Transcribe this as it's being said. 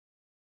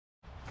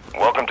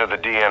Welcome to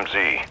the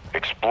DMZ.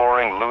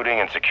 Exploring,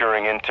 looting, and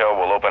securing intel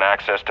will open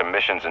access to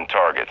missions and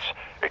targets.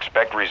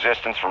 Expect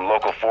resistance from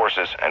local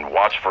forces and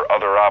watch for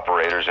other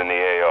operators in the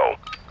AO.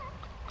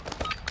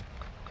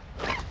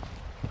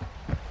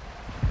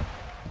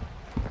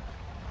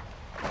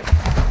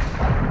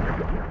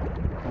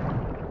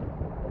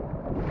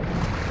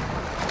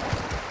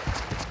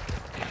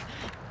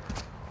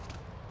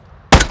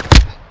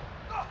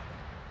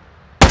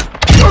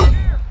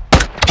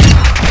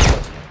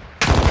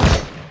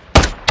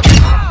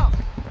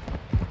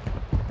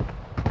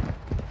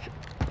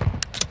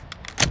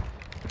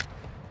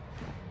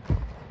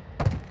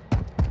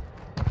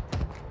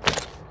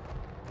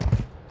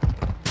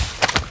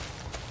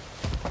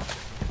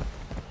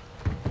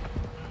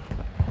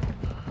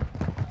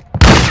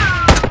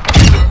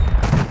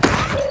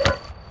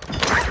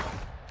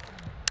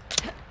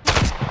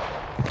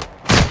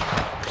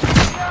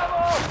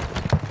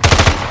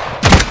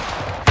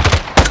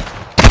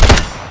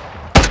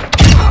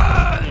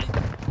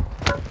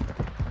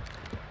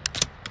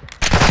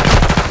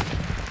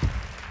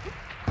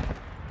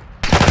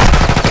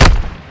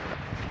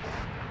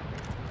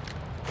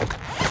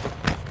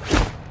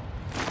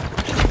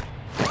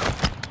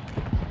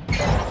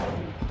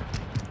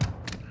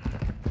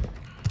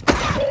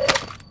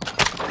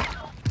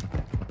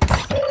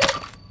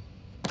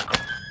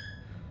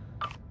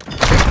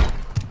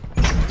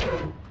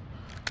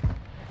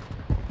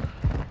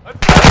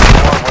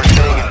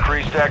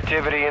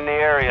 Activity in the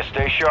area.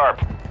 Stay sharp.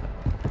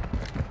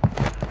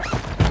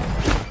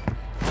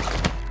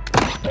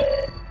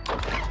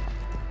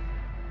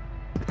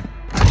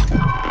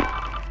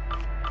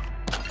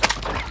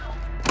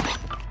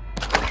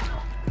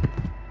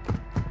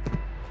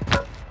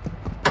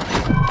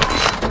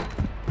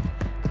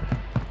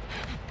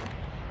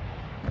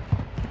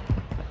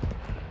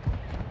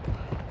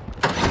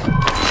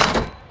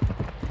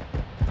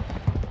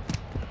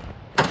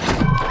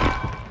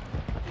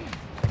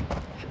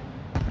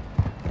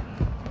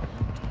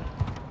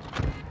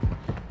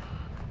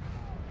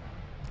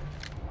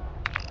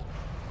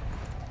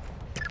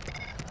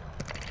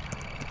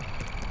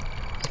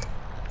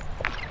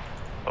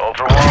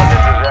 Ultra One,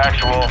 this is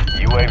actual.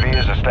 UAV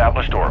is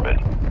established orbit.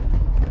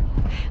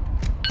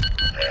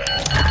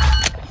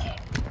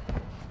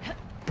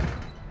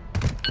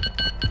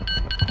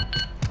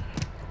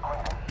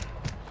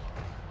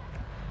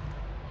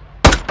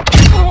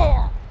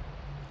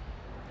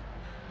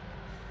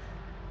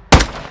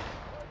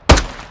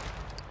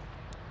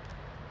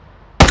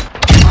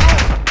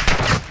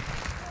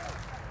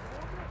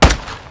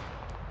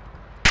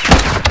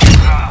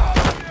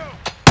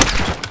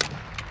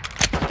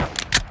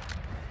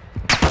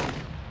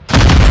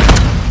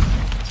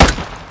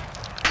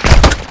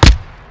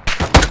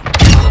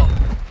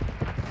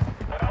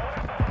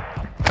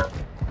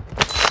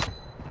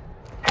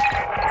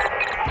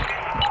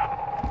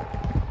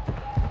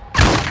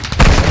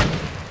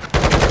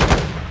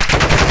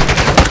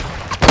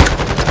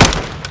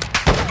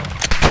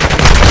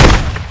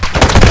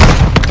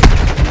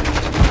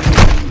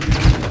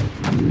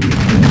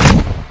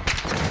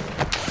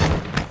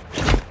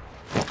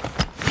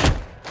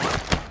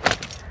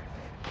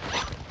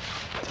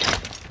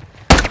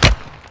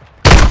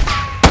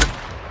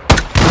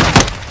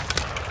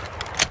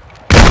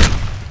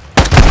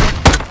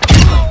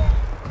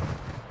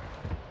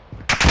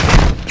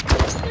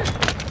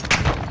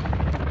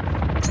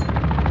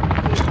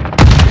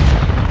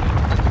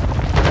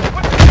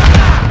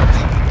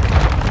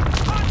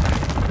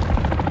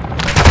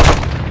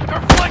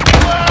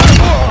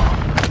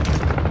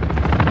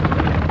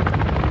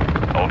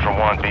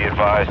 Be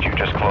advised, you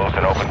just closed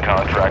an open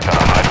contract on a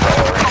high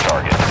priority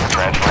target.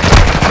 Transferring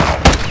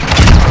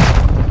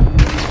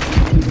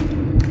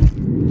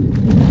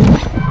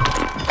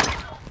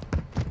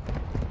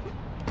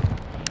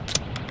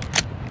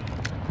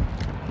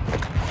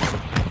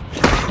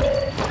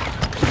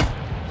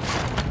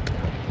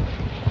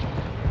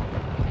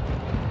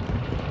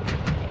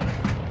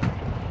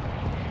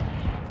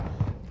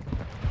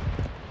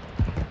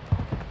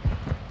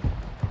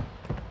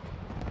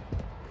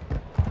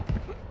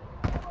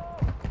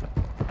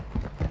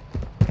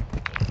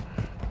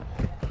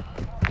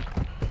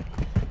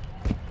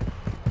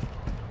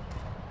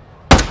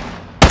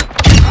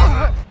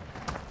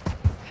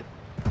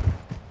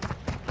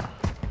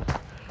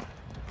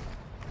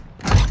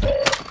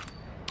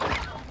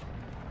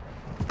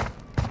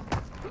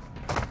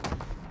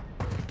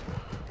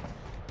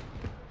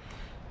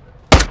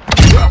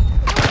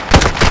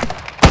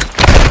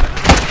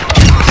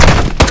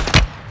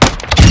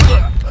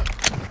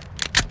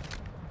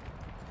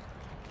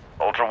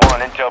Ultra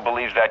One, intel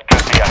believes that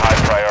could be a high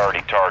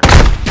priority target.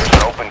 There's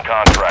an open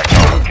contract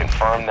on it.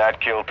 Confirm that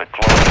kill to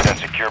close it and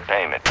secure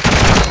payment.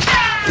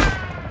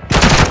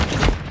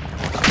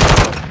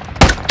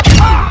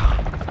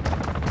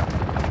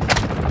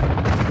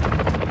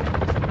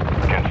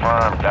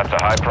 Confirmed. That's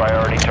a high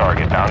priority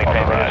target. Bounty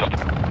payment is...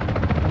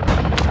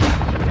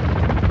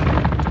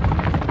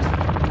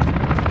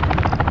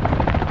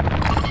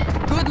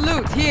 Good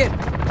loot here.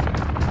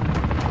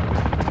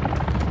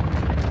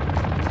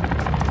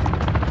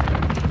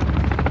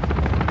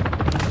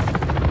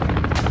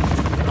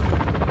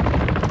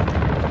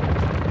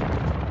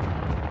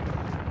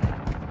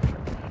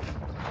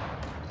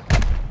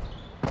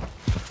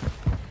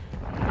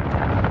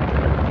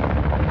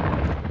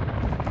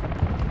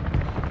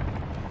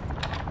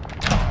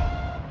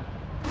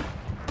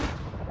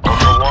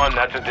 1,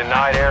 that's a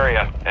denied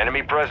area.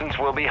 Enemy presence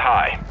will be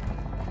high.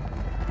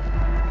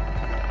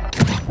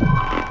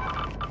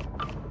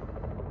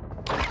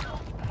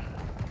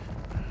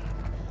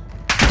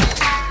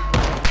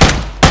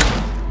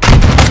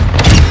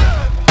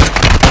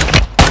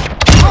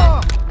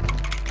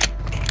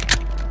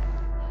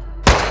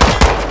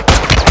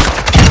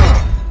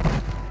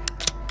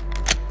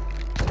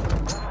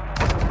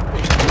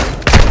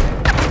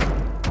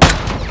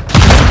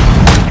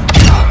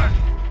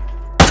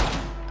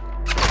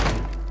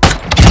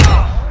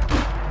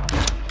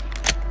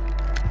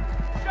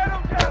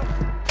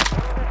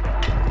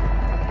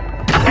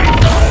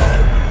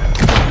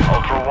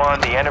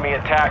 The enemy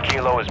attack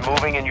helo is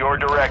moving in your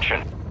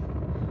direction.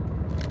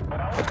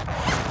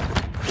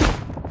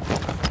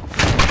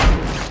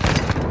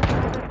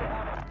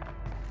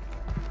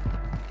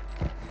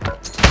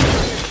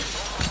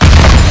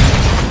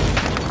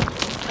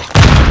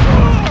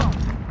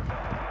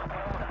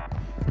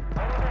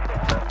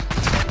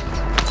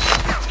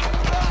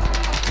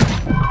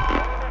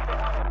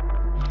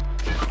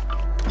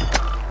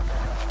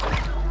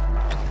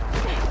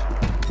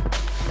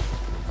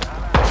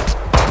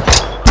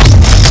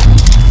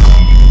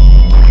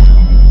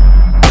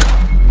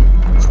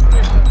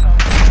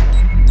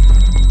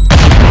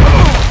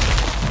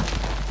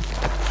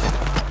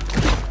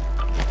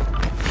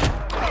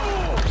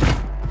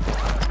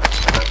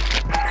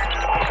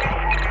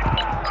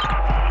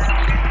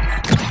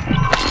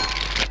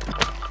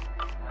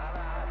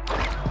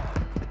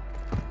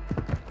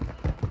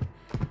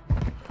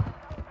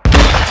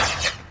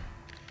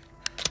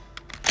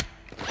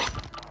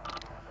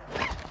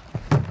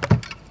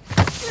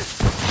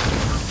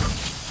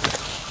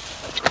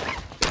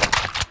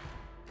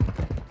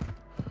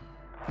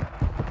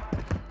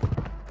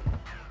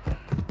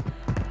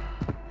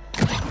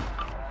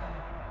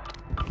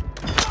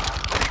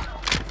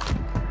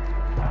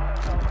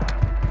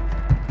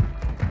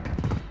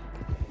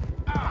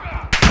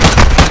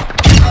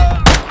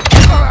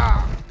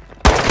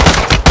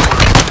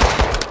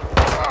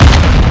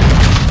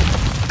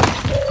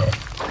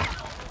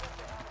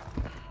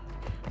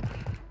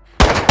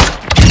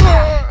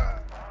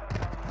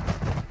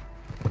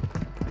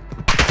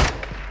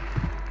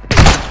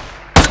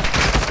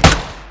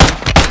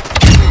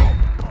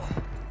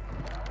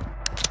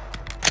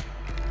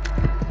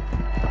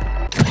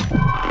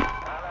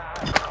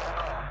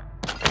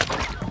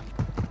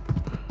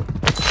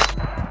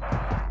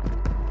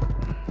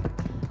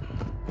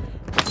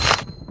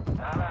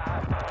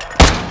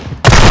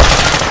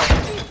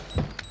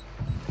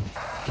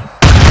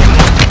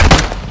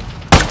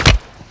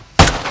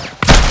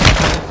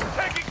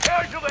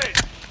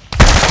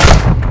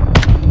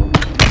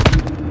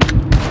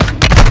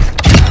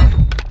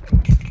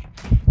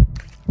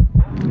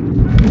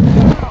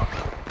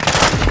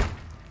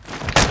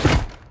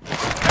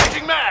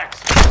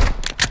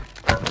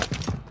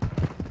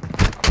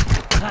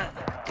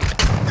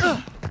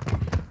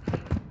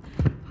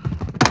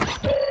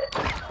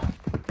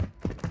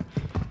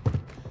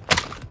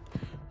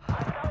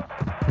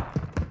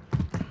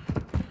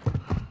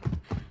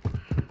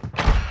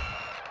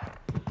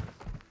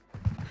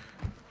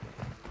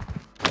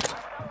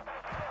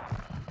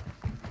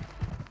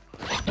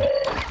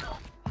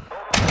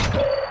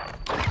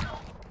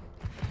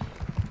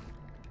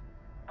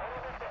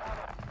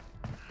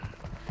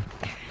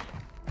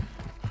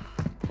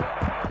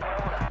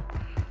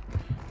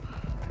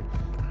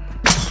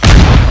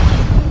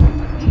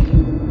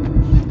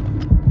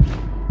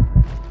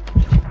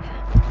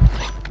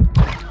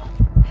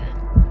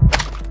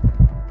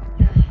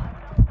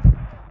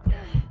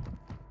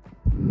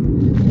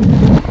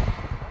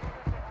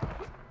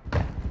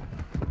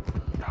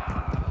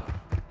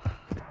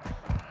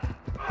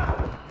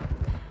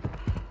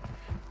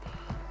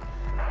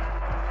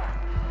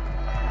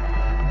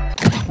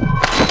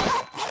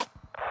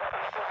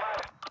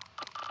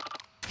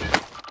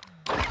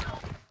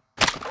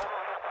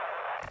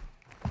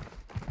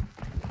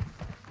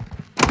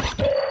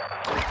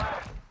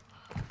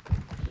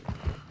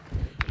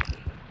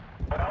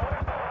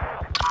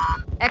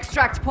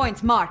 Extract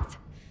points marked.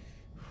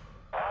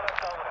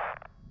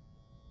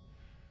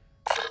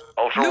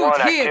 Ultra Loot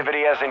One, here.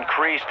 activity has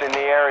increased in the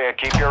area.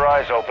 Keep your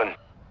eyes open.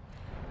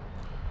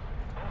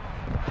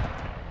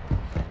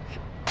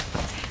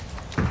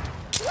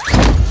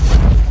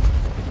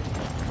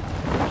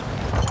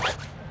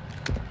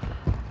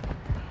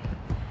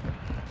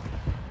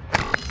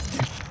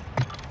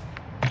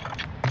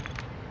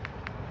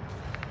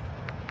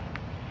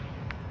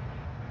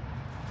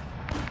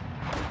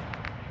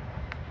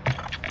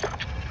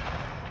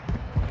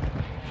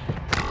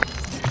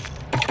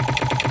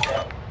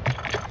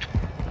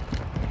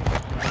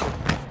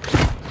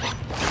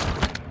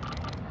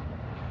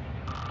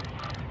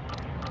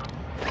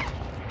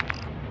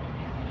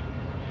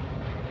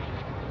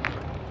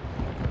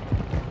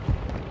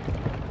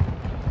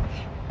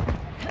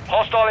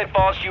 Hostile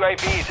advanced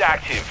UAV is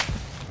active.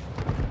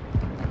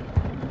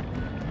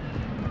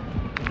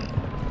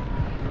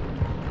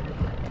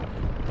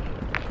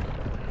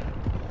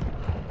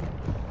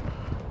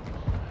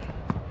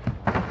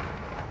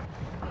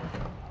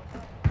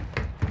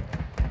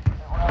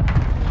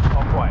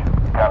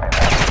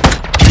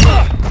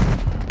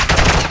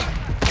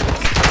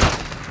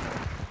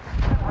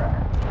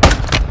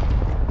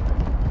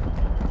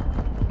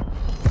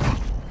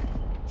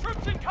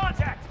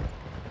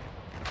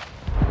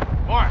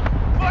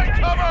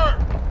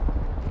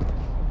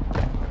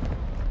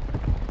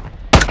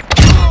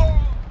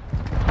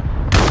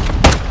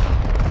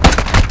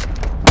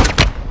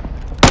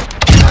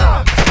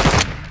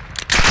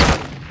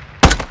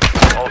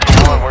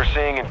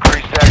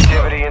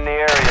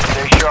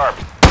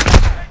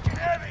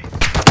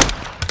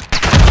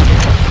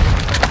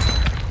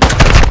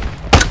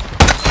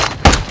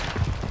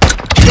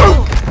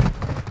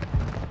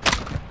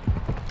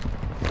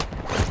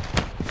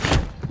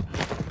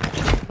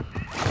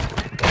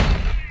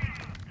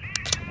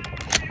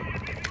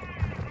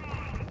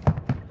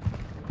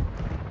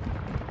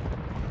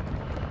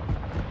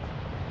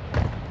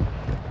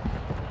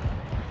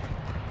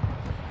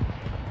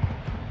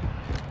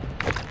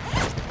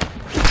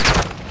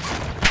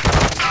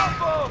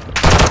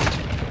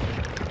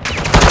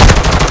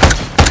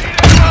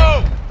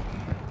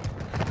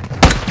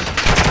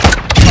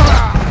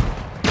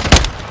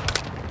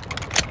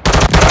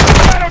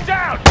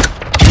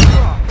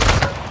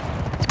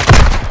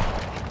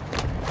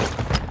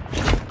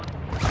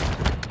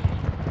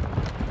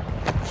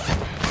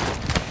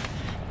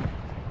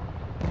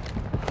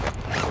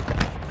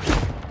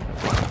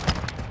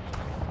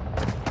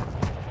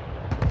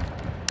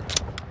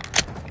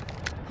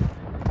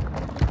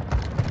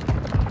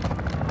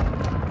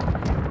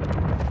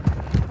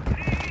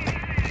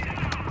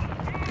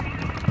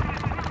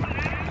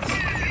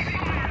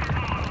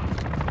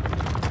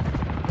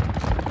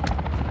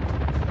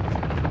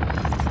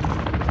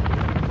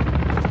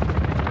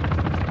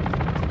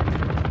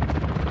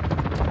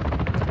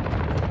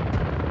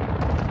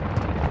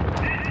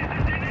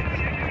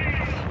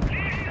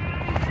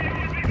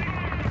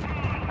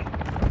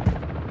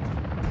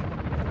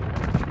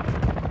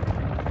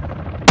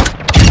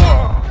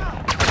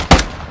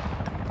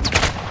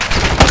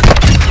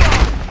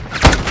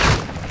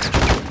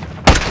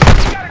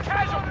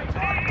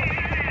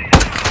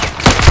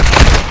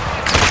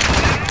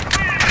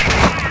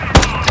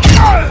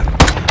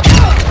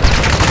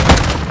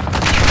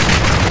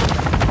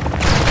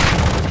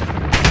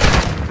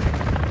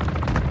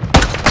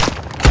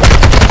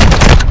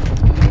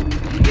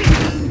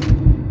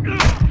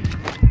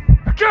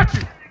 got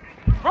you!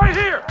 Right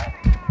here!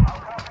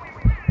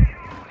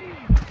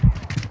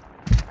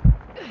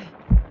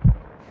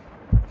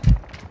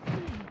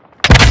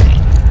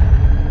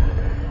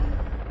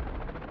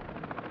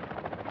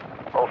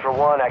 Ultra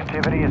One,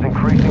 activity is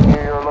increasing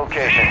near your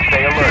location.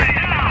 Stay alert.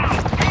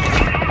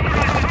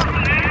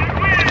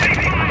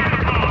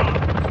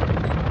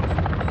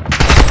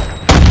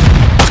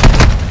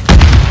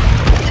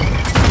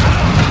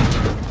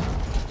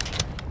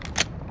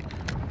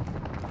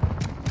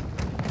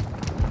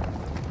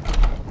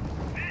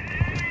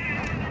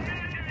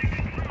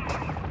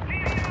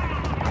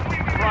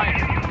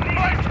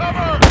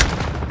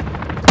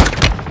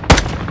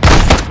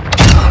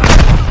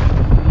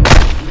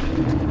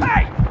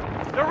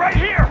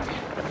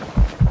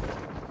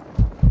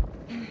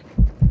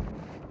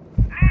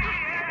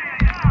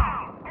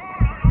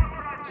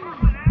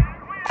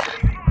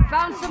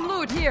 Found some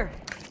loot here.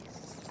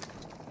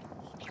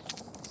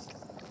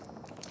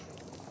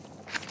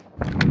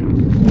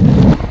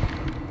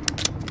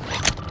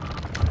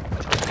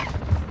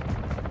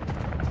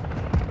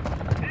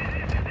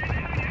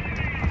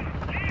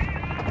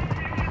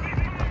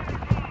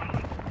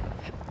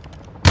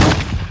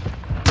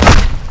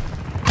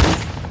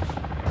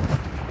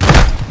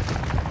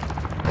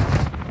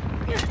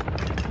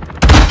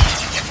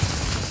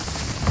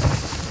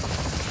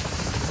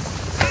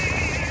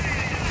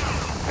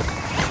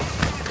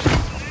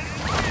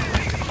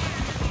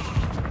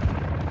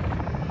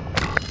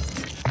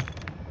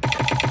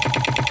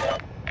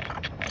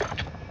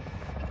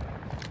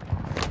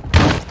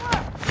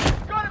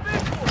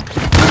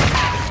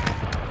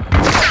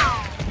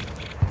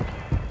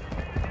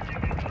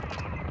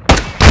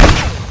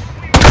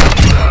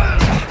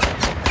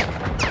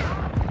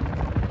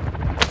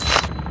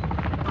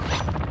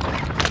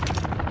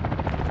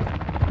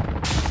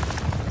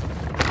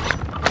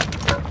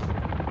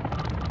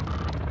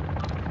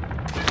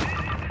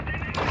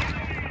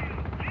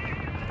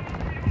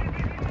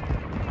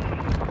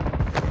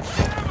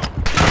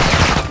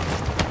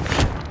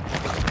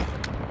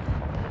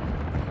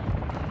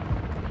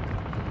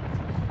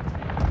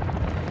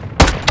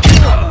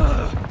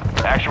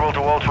 Actual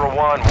to Ultra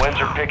One, winds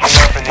are picking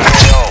up in the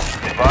AO.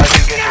 Advise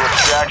you get to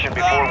extraction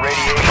before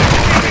radiation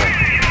moves in.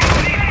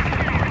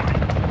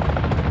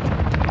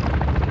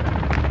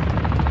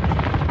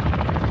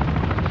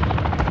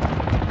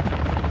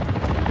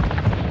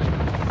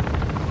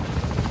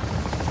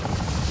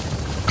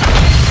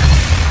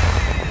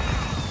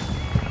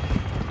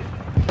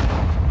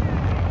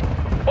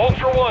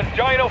 Ultra One,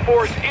 Dino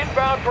Force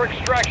inbound for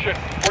extraction.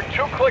 We're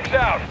 2 clicks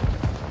out.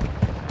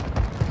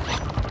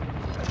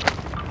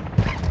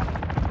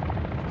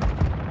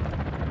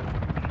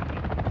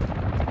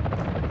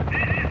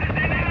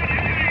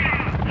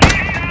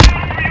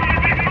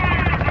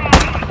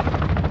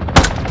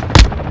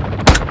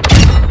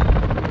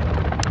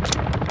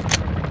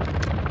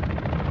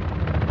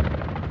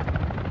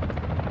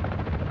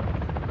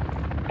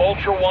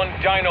 Ultra One,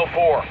 Dino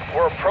 4.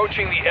 We're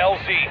approaching the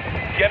LZ.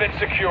 Get it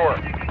secure.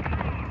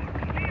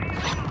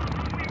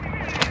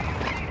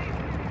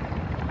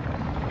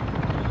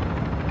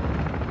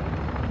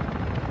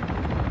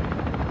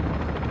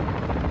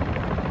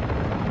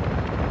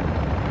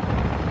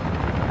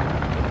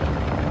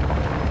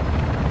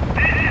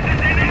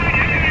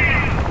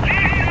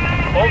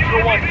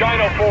 Ultra One,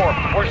 Dino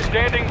 4. We're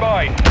standing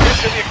by. Get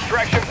to the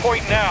extraction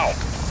point now.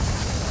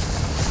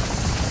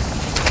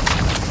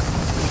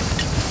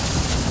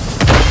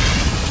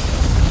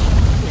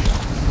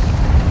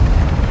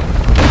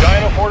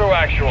 Dino 4 to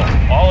actual.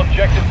 All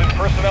objectives and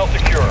personnel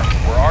secure.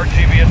 We're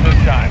RTV at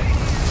this time.